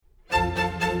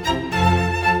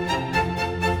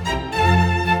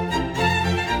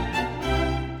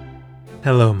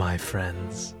Hello, my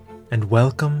friends, and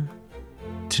welcome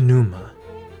to Numa.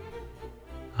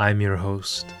 I'm your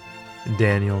host,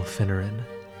 Daniel Finneran,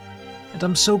 and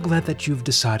I'm so glad that you've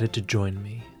decided to join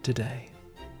me today.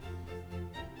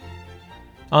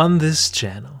 On this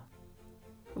channel,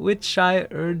 which I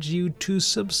urge you to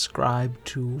subscribe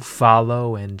to,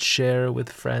 follow, and share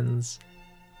with friends,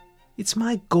 it's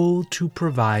my goal to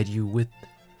provide you with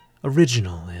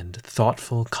original and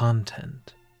thoughtful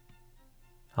content.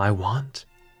 I want,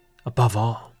 above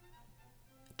all,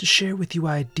 to share with you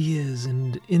ideas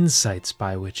and insights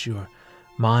by which your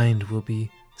mind will be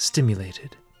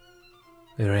stimulated,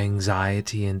 your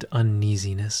anxiety and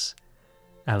uneasiness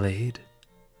allayed,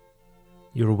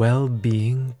 your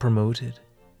well-being promoted,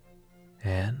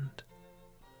 and,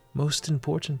 most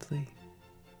importantly,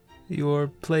 your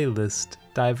playlist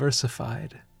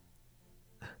diversified.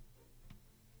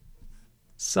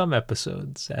 Some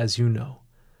episodes, as you know,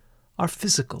 are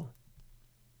physical.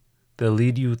 They'll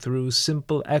lead you through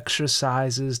simple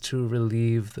exercises to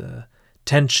relieve the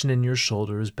tension in your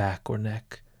shoulders, back, or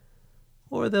neck,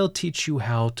 or they'll teach you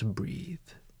how to breathe.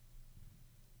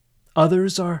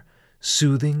 Others are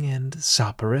soothing and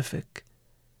soporific,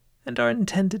 and are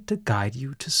intended to guide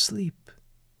you to sleep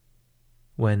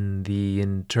when the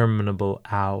interminable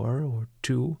hour or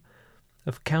two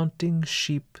of counting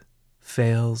sheep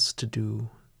fails to do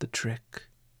the trick.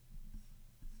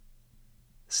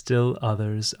 Still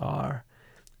others are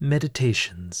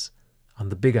meditations on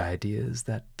the big ideas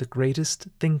that the greatest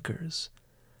thinkers,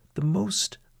 the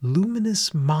most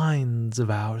luminous minds of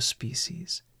our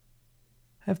species,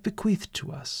 have bequeathed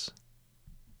to us.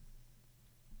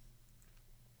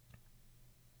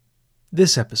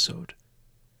 This episode,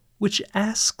 which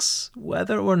asks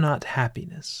whether or not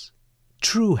happiness,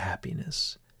 true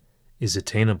happiness, is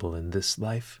attainable in this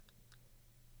life,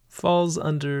 falls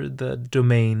under the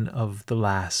domain of the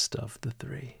last of the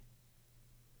three.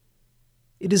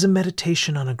 It is a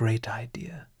meditation on a great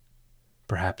idea,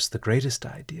 perhaps the greatest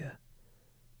idea,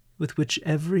 with which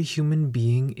every human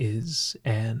being is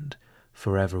and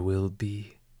forever will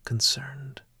be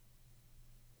concerned.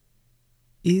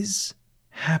 Is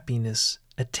happiness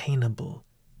attainable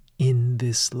in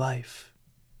this life?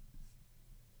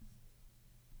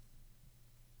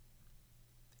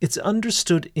 It's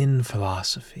understood in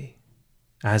philosophy,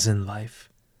 as in life,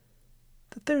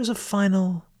 that there's a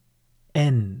final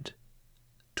end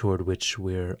toward which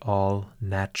we're all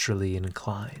naturally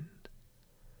inclined,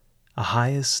 a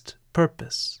highest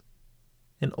purpose,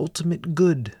 an ultimate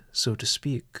good, so to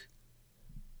speak,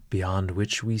 beyond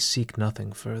which we seek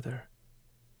nothing further,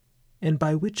 and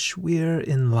by which we're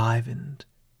enlivened,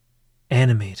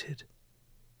 animated,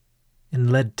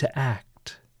 and led to act.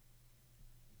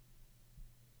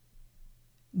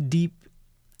 Deep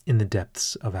in the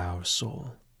depths of our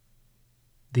soul,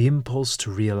 the impulse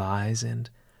to realize and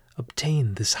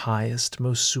obtain this highest,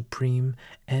 most supreme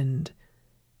end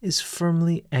is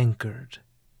firmly anchored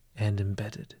and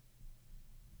embedded.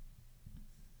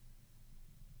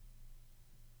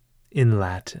 In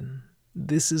Latin,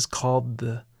 this is called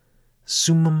the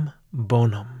summum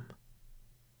bonum,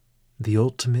 the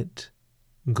ultimate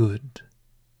good.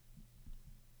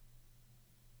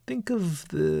 Think of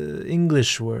the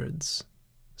English words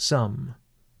sum,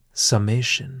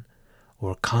 summation,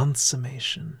 or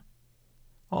consummation,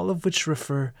 all of which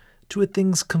refer to a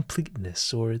thing's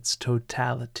completeness or its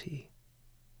totality.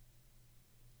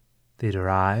 They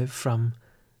derive from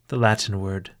the Latin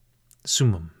word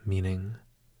summum, meaning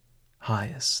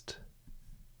highest.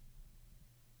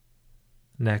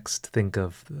 Next, think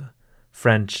of the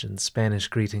French and Spanish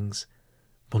greetings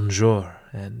bonjour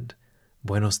and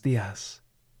buenos dias,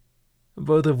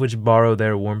 both of which borrow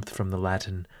their warmth from the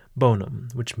Latin bonum,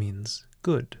 which means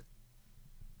good.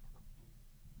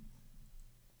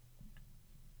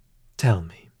 Tell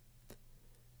me,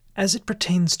 as it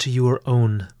pertains to your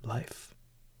own life,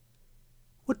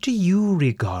 what do you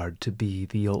regard to be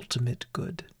the ultimate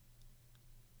good?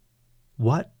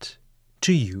 What,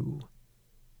 to you,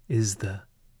 is the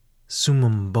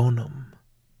summum bonum?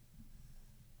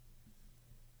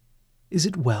 Is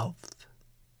it wealth,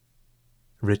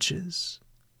 riches,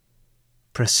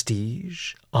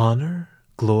 prestige, honor,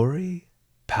 glory,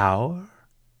 power?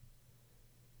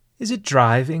 Is it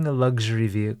driving a luxury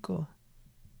vehicle?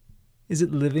 Is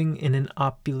it living in an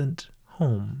opulent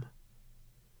home?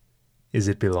 Is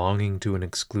it belonging to an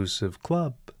exclusive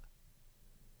club?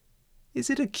 Is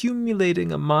it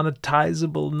accumulating a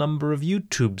monetizable number of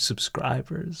YouTube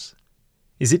subscribers?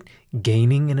 Is it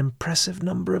gaining an impressive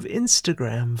number of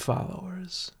Instagram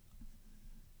followers?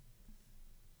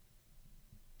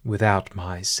 Without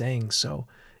my saying so,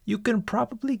 you can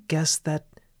probably guess that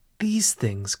these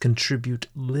things contribute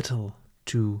little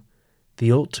to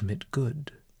the ultimate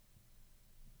good.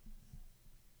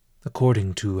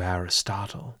 According to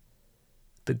Aristotle,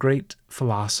 the great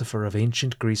philosopher of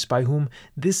ancient Greece, by whom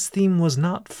this theme was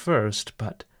not first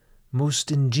but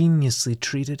most ingeniously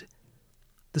treated,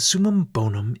 the summum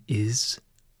bonum is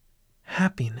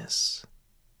happiness.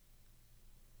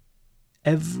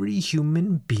 Every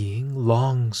human being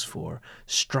longs for,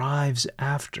 strives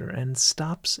after, and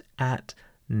stops at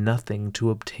nothing to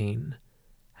obtain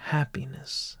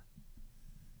happiness.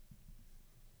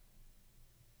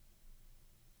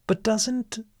 But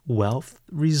doesn't wealth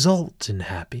result in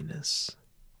happiness?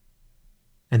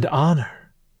 And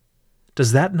honor,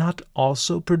 does that not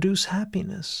also produce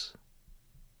happiness?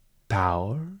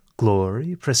 Power,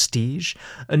 glory, prestige,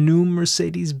 a new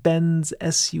Mercedes-Benz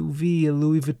SUV, a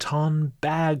Louis Vuitton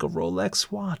bag, a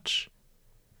Rolex watch.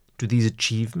 Do these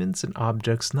achievements and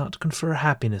objects not confer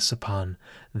happiness upon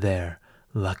their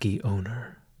lucky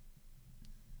owner?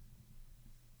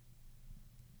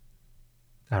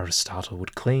 Aristotle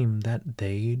would claim that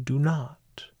they do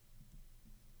not.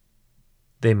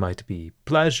 They might be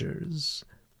pleasures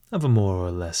of a more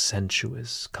or less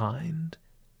sensuous kind,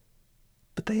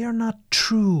 but they are not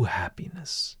true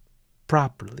happiness,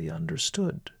 properly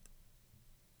understood.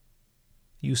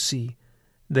 You see,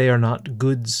 they are not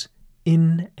goods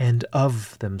in and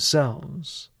of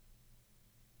themselves.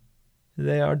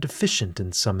 They are deficient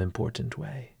in some important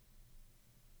way.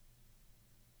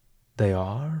 They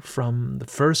are, from the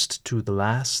first to the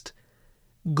last,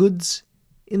 goods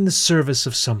in the service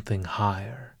of something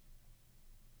higher.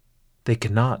 They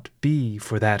cannot be,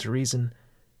 for that reason,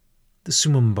 the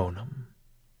summum bonum,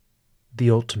 the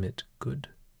ultimate good.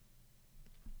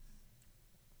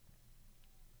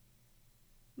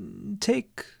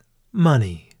 Take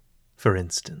money, for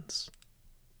instance.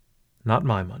 Not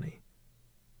my money.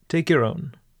 Take your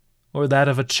own, or that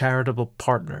of a charitable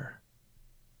partner.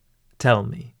 Tell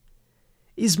me,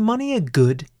 is money a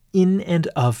good in and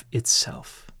of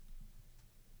itself?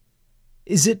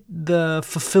 Is it the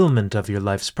fulfillment of your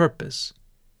life's purpose?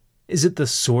 Is it the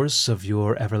source of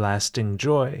your everlasting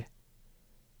joy?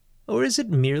 Or is it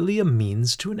merely a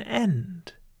means to an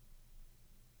end?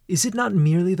 Is it not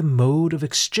merely the mode of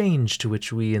exchange to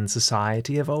which we in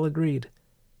society have all agreed,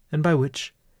 and by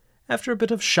which, after a bit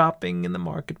of shopping in the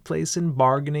marketplace and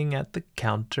bargaining at the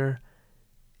counter,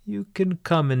 you can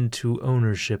come into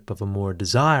ownership of a more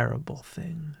desirable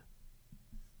thing?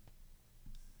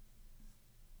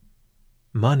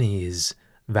 Money is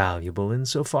valuable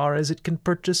insofar as it can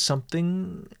purchase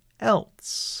something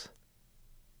else.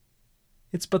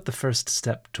 It's but the first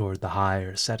step toward the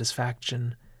higher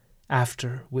satisfaction,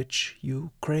 after which you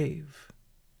crave.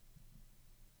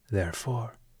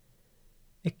 Therefore,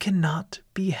 it cannot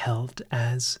be held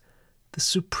as the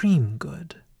supreme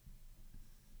good.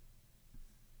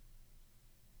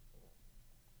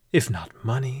 If not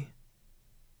money,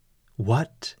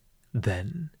 what,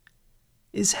 then,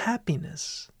 is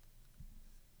happiness?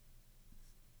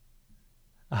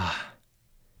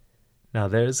 Now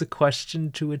there's a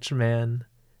question to which man,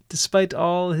 despite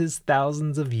all his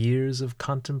thousands of years of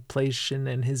contemplation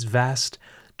and his vast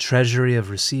treasury of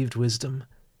received wisdom,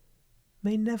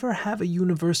 may never have a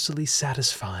universally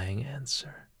satisfying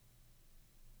answer.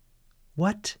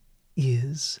 What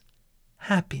is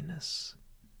happiness?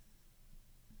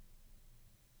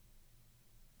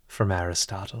 From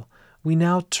Aristotle, we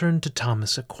now turn to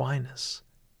Thomas Aquinas,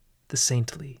 the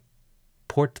saintly,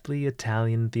 portly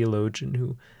Italian theologian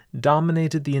who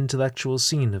dominated the intellectual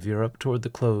scene of Europe toward the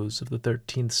close of the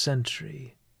 13th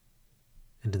century,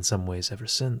 and in some ways ever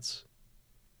since.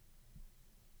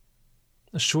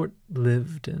 A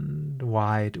short-lived and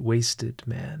wide-waisted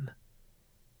man,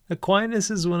 Aquinas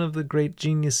is one of the great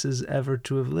geniuses ever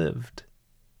to have lived.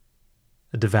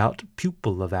 A devout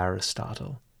pupil of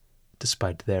Aristotle,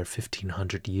 despite their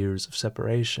 1,500 years of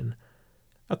separation,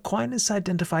 Aquinas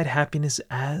identified happiness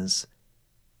as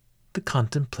the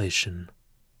contemplation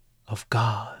of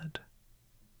God,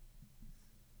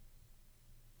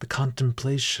 the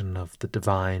contemplation of the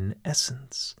divine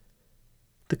essence,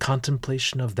 the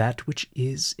contemplation of that which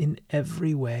is in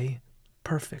every way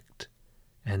perfect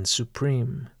and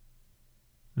supreme.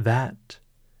 That,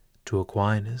 to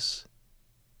Aquinas,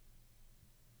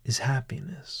 is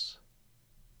happiness.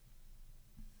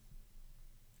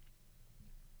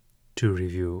 To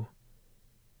review,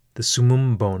 the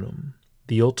summum bonum,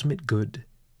 the ultimate good,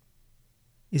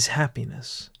 is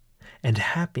happiness, and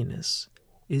happiness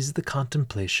is the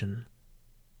contemplation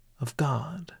of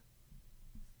God.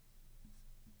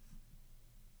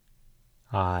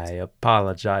 I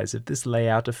apologize if this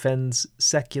layout offends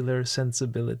secular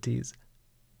sensibilities.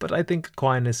 But I think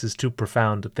Aquinas is too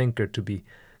profound a thinker to be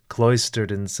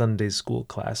cloistered in Sunday school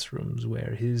classrooms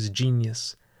where his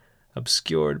genius,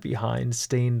 obscured behind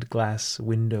stained glass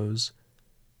windows,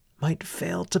 might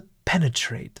fail to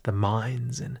penetrate the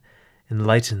minds and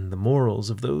enlighten the morals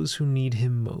of those who need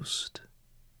him most.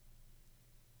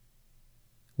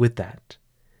 With that,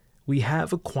 we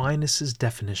have Aquinas'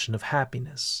 definition of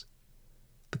happiness,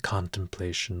 the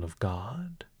contemplation of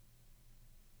God.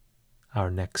 Our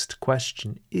next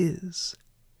question is,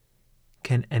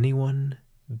 can anyone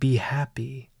be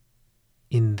happy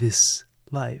in this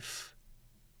life?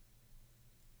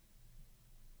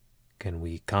 Can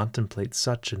we contemplate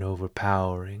such an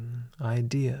overpowering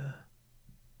idea?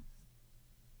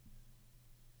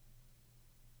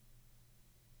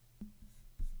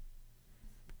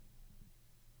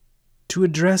 To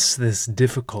address this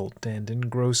difficult and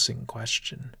engrossing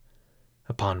question,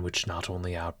 upon which not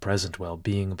only our present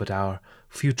well-being but our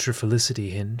future felicity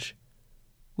hinge,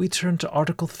 we turn to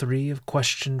Article 3 of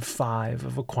Question 5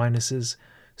 of Aquinas'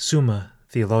 Summa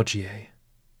Theologiae.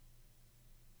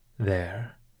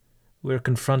 There, we're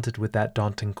confronted with that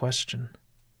daunting question.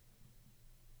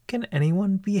 Can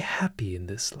anyone be happy in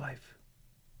this life?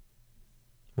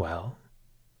 Well,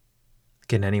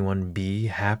 can anyone be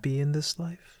happy in this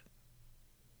life?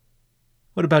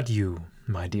 What about you,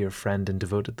 my dear friend and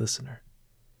devoted listener?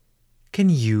 Can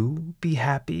you be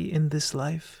happy in this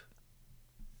life?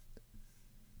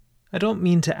 I don't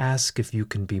mean to ask if you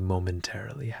can be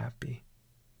momentarily happy.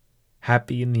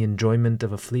 Happy in the enjoyment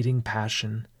of a fleeting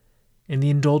passion, in the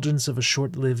indulgence of a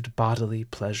short-lived bodily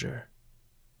pleasure.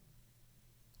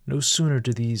 No sooner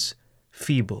do these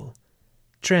feeble,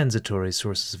 transitory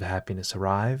sources of happiness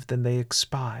arrive than they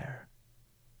expire.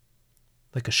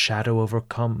 Like a shadow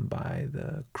overcome by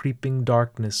the creeping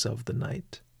darkness of the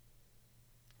night,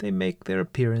 they make their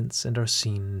appearance and are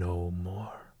seen no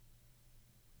more.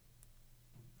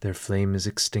 Their flame is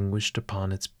extinguished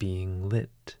upon its being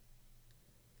lit.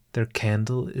 Their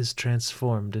candle is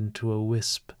transformed into a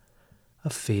wisp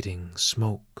of fading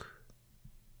smoke.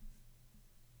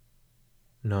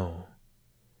 No.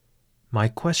 My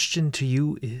question to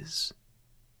you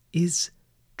is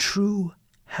true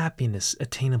happiness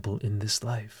attainable in this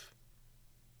life?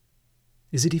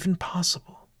 Is it even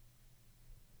possible?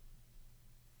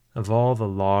 Of all the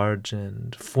large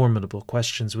and formidable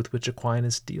questions with which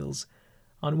Aquinas deals,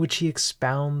 on which he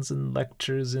expounds and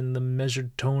lectures in the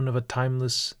measured tone of a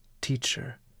timeless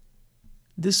teacher,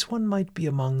 this one might be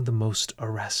among the most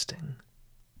arresting.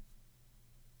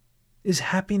 Is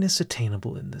happiness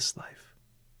attainable in this life?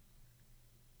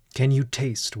 Can you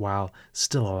taste, while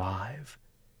still alive,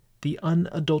 the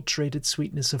unadulterated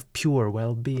sweetness of pure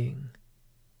well-being?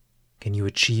 Can you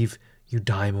achieve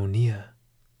eudaimonia,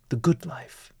 the good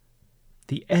life,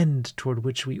 the end toward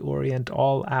which we orient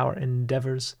all our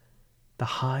endeavors, the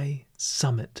high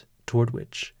summit toward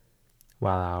which,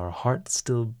 while our heart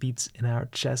still beats in our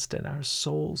chest and our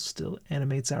soul still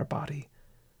animates our body,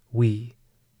 we,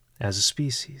 as a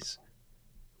species,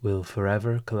 will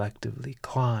forever collectively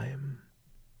climb?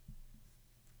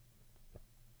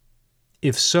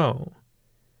 If so,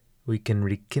 we can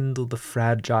rekindle the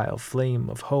fragile flame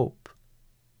of hope,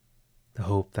 the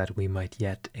hope that we might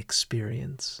yet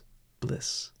experience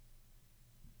bliss.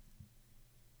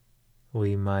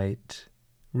 We might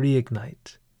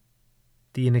reignite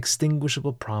the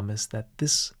inextinguishable promise that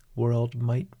this world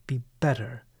might be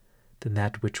better than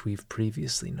that which we've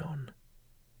previously known,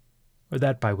 or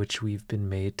that by which we've been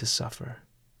made to suffer.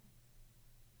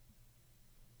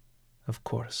 Of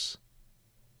course,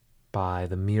 by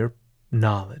the mere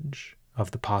knowledge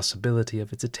of the possibility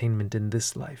of its attainment in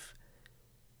this life,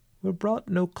 we're brought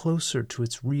no closer to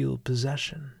its real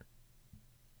possession.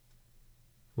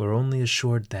 We're only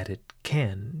assured that it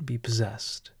can be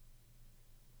possessed.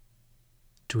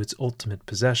 To its ultimate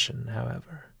possession,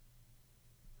 however,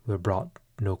 we're brought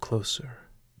no closer.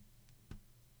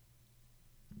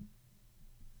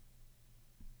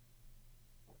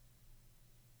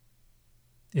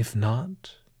 If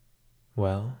not,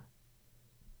 well,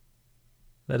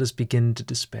 let us begin to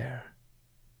despair.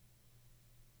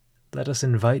 Let us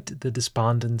invite the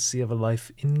despondency of a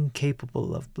life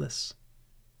incapable of bliss.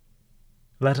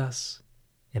 Let us,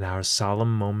 in our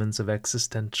solemn moments of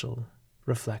existential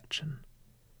reflection,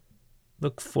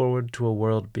 look forward to a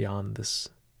world beyond this,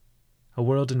 a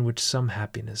world in which some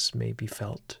happiness may be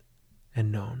felt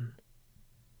and known.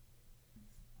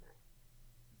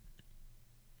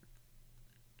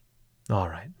 All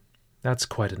right, that's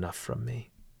quite enough from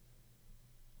me.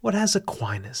 What has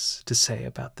Aquinas to say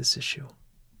about this issue?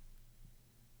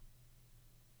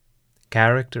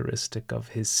 Characteristic of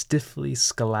his stiffly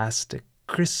scholastic,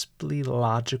 crisply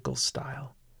logical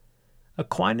style,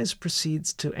 Aquinas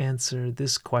proceeds to answer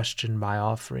this question by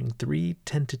offering 3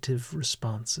 tentative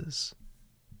responses.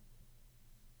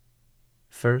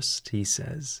 First, he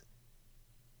says,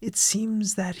 it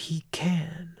seems that he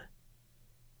can.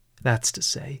 That's to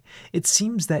say, it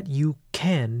seems that you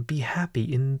can be happy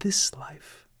in this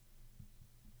life.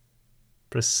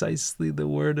 Precisely the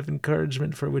word of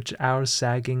encouragement for which our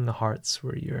sagging hearts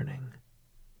were yearning.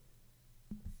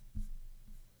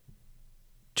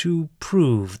 To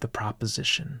prove the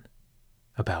proposition,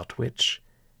 about which,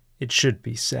 it should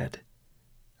be said,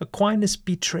 Aquinas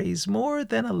betrays more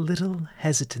than a little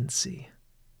hesitancy.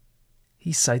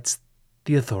 He cites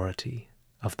the authority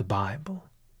of the Bible.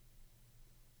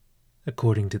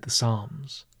 According to the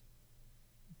Psalms,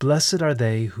 blessed are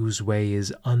they whose way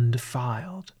is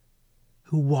undefiled,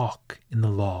 who walk in the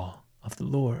law of the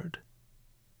Lord.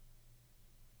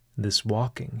 This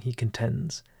walking, he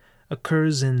contends,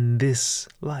 occurs in this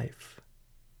life.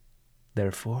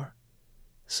 Therefore,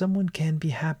 someone can be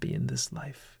happy in this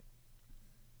life.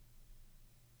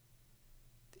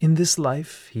 In this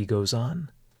life, he goes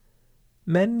on,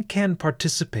 men can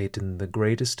participate in the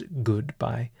greatest good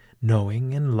by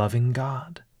knowing and loving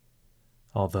God,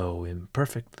 although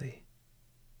imperfectly.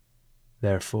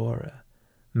 Therefore, a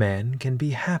man can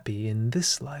be happy in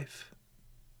this life.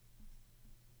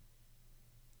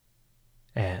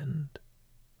 And,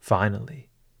 finally,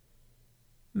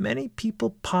 many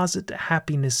people posit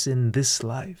happiness in this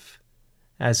life,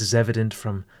 as is evident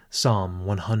from Psalm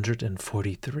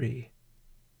 143.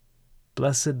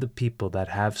 Blessed the people that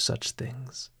have such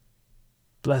things.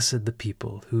 Blessed the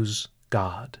people whose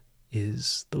God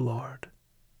is the Lord.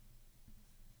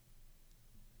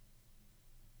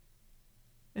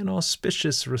 An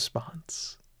auspicious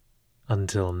response,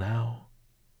 until now.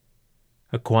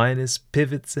 Aquinas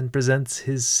pivots and presents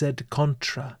his sed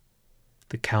contra,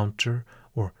 the counter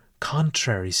or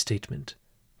contrary statement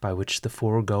by which the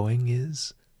foregoing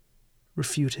is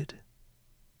refuted.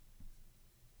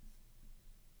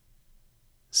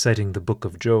 Citing the book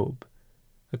of Job,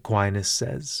 Aquinas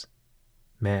says,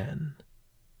 man,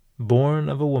 born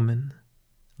of a woman,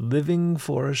 living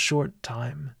for a short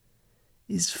time,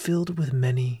 is filled with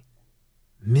many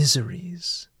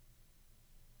miseries.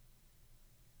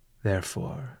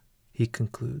 Therefore, he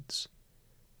concludes,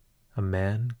 a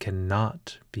man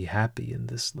cannot be happy in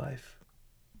this life.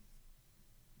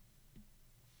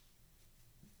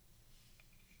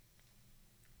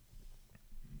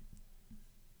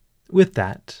 With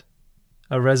that,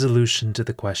 a resolution to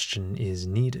the question is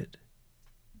needed.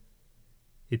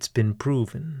 It's been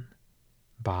proven,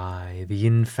 by the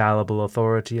infallible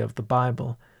authority of the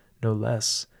Bible, no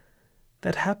less,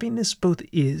 that happiness both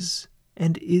is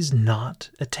and is not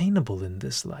attainable in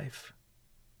this life.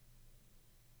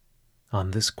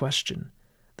 On this question,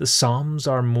 the Psalms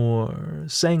are more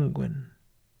sanguine,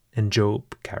 and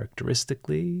Job,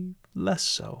 characteristically, less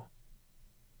so.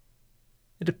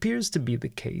 It appears to be the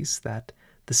case that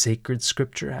the sacred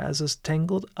scripture has us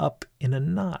tangled up in a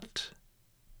knot.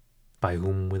 By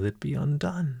whom will it be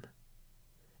undone?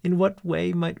 In what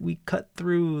way might we cut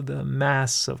through the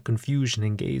mass of confusion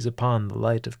and gaze upon the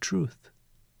light of truth?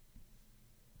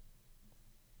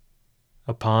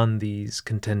 Upon these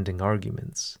contending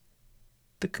arguments,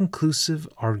 the conclusive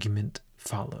argument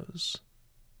follows.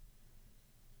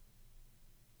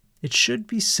 It should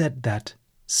be said that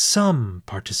some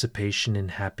participation in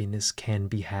happiness can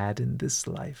be had in this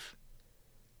life,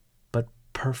 but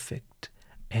perfect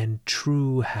and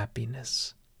true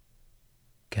happiness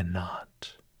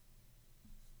cannot.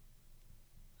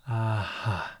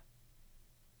 Aha!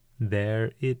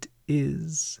 There it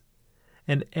is,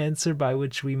 an answer by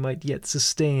which we might yet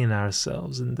sustain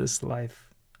ourselves in this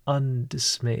life,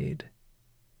 undismayed.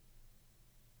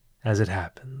 As it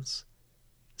happens,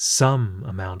 some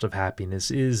amount of happiness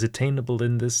is attainable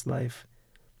in this life,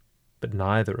 but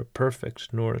neither a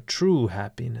perfect nor a true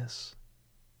happiness.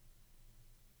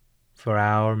 For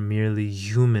our merely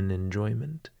human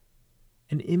enjoyment,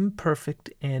 an imperfect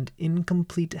and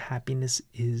incomplete happiness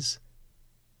is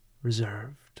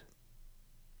reserved.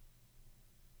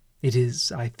 It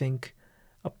is, I think,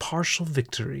 a partial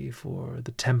victory for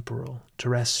the temporal,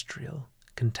 terrestrial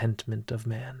contentment of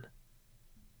man.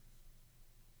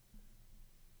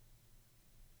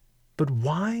 But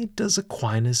why does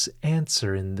Aquinas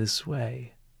answer in this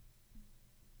way?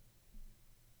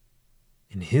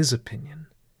 In his opinion,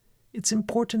 it's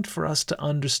important for us to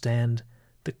understand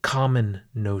the common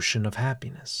notion of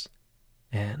happiness,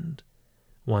 and,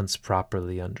 once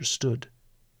properly understood,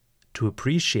 to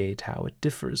appreciate how it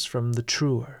differs from the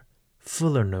truer,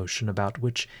 fuller notion about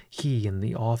which he and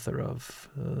the author of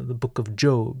the book of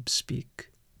Job speak.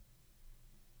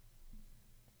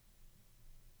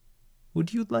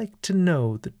 would you like to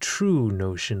know the true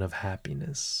notion of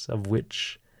happiness, of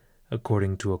which,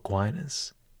 according to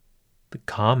Aquinas, the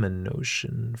common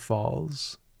notion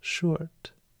falls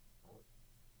short?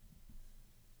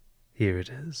 Here it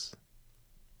is.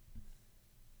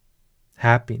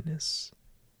 Happiness,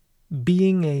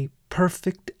 being a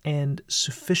perfect and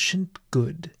sufficient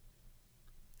good,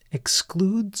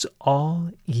 excludes all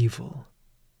evil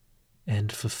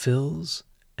and fulfills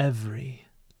every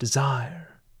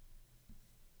desire.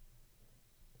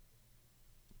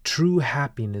 True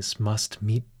happiness must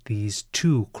meet these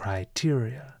two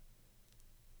criteria.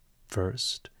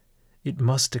 First, it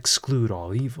must exclude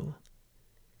all evil,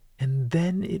 and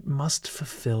then it must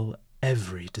fulfill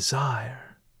every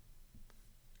desire.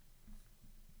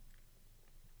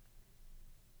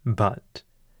 But,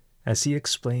 as he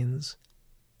explains,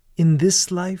 in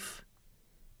this life,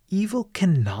 evil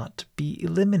cannot be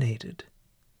eliminated,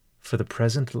 for the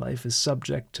present life is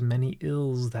subject to many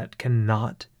ills that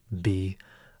cannot be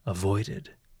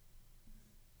avoided.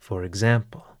 For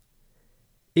example,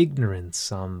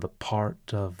 ignorance on the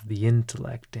part of the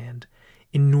intellect and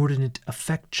inordinate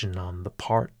affection on the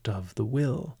part of the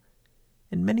will,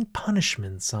 and many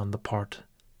punishments on the part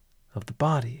of the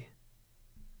body.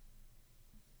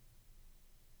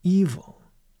 Evil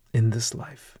in this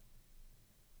life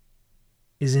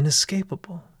is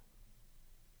inescapable.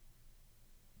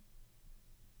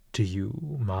 To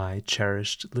you, my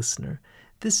cherished listener,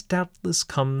 this doubtless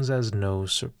comes as no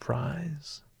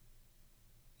surprise.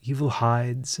 Evil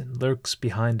hides and lurks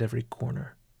behind every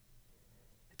corner.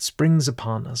 It springs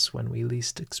upon us when we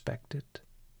least expect it.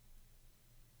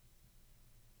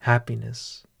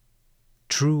 Happiness,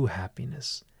 true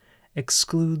happiness,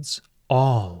 excludes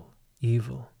all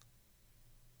evil.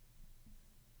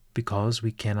 Because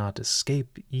we cannot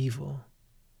escape evil,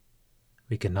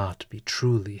 we cannot be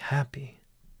truly happy.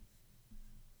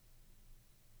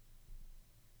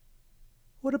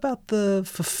 What about the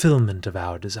fulfillment of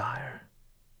our desire?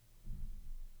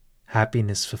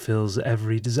 Happiness fulfills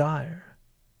every desire.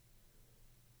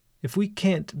 If we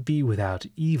can't be without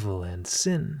evil and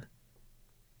sin,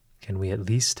 can we at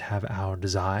least have our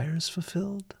desires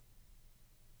fulfilled?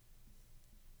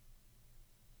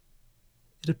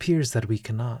 It appears that we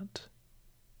cannot.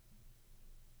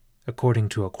 According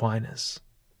to Aquinas,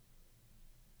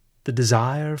 the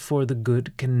desire for the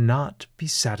good cannot be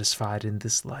satisfied in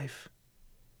this life,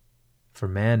 for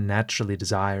man naturally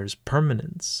desires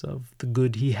permanence of the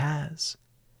good he has.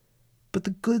 But the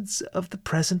goods of the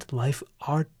present life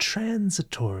are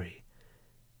transitory,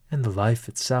 and the life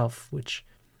itself, which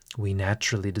we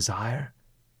naturally desire,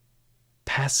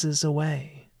 passes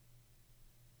away.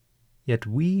 Yet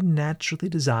we naturally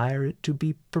desire it to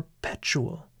be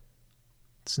perpetual,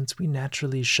 since we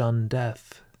naturally shun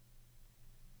death.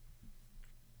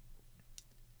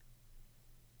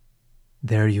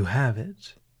 There you have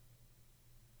it.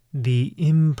 The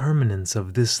impermanence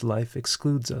of this life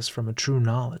excludes us from a true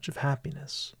knowledge of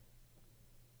happiness.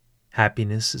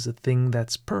 Happiness is a thing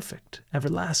that's perfect,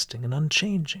 everlasting, and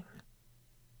unchanging.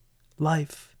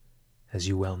 Life, as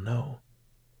you well know,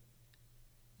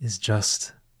 is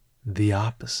just the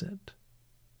opposite,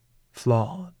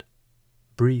 flawed,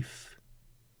 brief,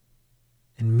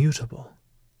 and mutable.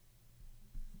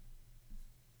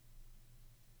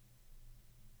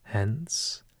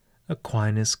 Hence,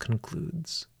 Aquinas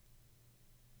concludes,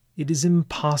 it is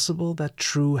impossible that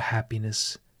true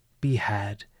happiness be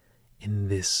had in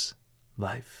this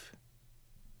life.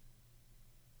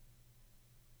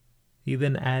 He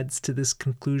then adds to this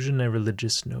conclusion a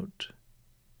religious note.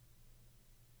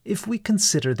 If we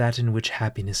consider that in which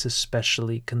happiness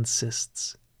especially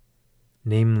consists,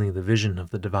 namely the vision of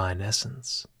the divine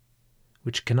essence,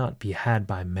 which cannot be had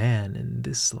by man in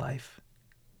this life,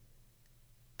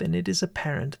 then it is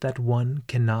apparent that one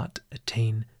cannot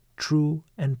attain true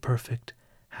and perfect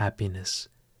happiness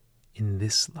in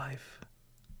this life.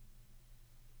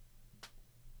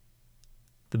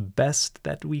 The best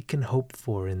that we can hope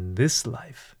for in this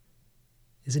life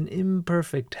is an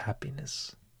imperfect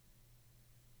happiness,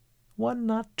 one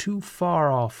not too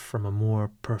far off from a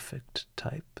more perfect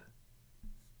type.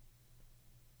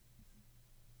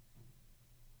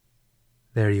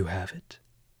 There you have it.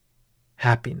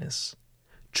 Happiness,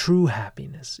 true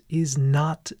happiness, is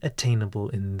not attainable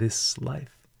in this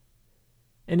life.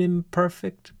 An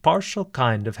imperfect, partial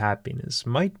kind of happiness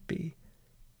might be,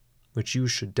 which you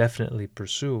should definitely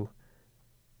pursue.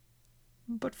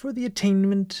 But for the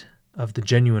attainment of the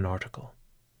genuine article,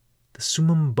 the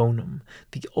summum bonum,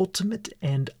 the ultimate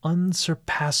and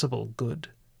unsurpassable good,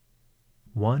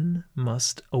 one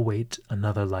must await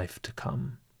another life to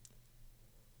come.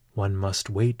 one must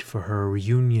wait for her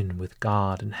reunion with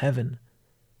God in heaven,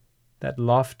 that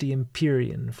lofty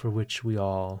empyrean for which we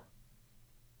all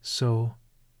so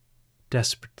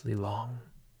desperately long.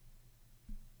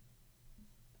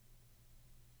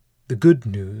 The good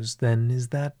news, then, is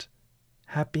that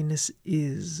happiness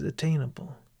is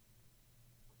attainable.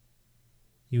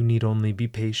 You need only be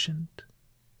patient,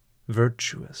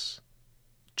 virtuous,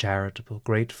 charitable,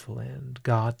 grateful, and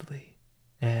godly,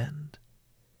 and,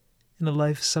 in a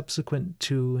life subsequent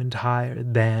to and higher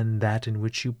than that in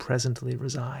which you presently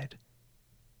reside,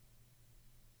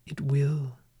 it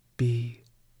will be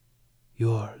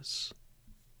yours.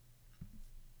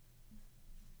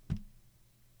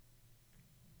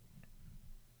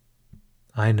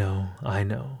 I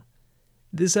know.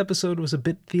 This episode was a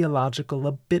bit theological,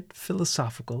 a bit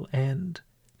philosophical, and,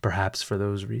 perhaps for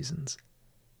those reasons,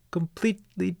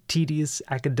 completely tedious,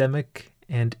 academic,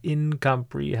 and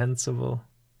incomprehensible.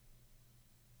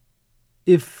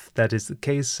 If that is the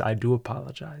case, I do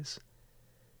apologize.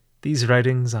 These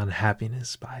writings on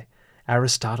happiness by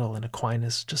Aristotle and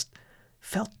Aquinas just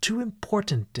felt too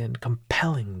important and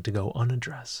compelling to go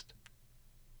unaddressed.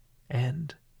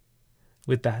 And,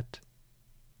 with that,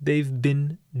 they've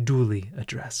been duly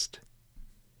addressed.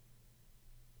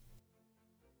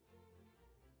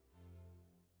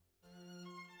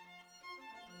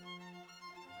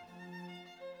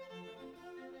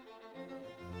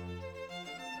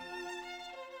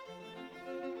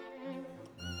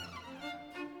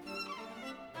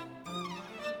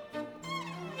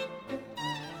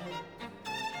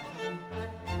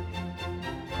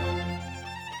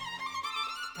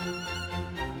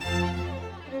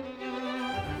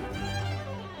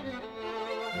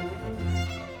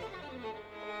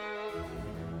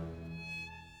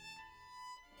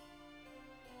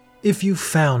 If you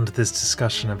found this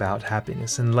discussion about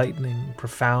happiness enlightening,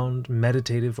 profound,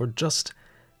 meditative, or just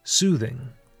soothing,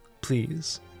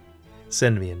 please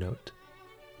send me a note.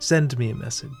 Send me a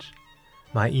message.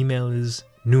 My email is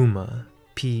pneuma,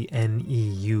 P-N-E-U-M-A,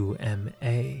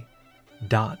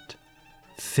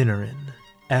 .finneran,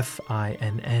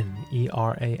 F-I-N-N-E-R-A-N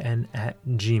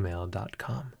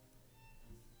 @gmail.com.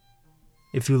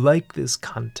 If you like this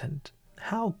content,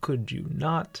 how could you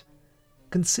not?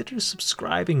 Consider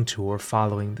subscribing to or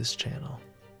following this channel.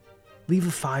 Leave a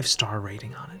 5-star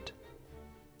rating on it.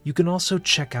 You can also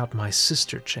check out my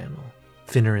sister channel,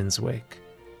 Finneran's Wake,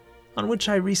 on which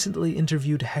I recently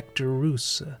interviewed Hector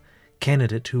Roos, a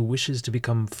candidate who wishes to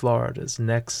become Florida's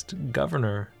next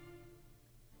governor.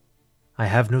 I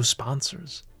have no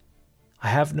sponsors. I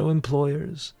have no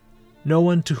employers, no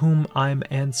one to whom I'm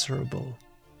answerable,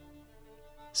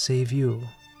 save you.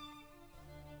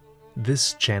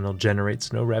 This channel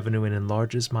generates no revenue and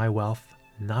enlarges my wealth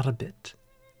not a bit.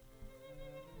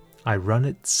 I run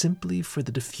it simply for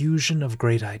the diffusion of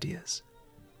great ideas,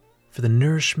 for the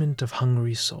nourishment of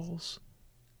hungry souls.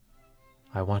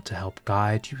 I want to help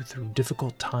guide you through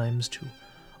difficult times, to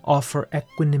offer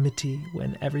equanimity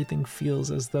when everything feels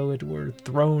as though it were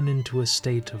thrown into a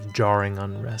state of jarring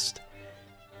unrest,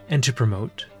 and to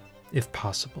promote, if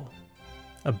possible,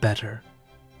 a better,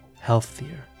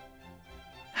 healthier,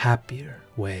 happier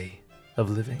way of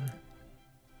living.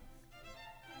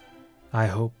 I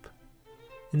hope,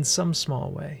 in some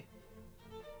small way,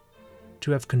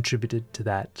 to have contributed to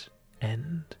that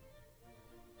end.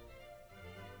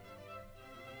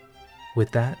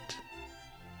 With that,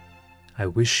 I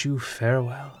wish you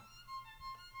farewell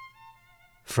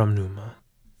from Pneuma.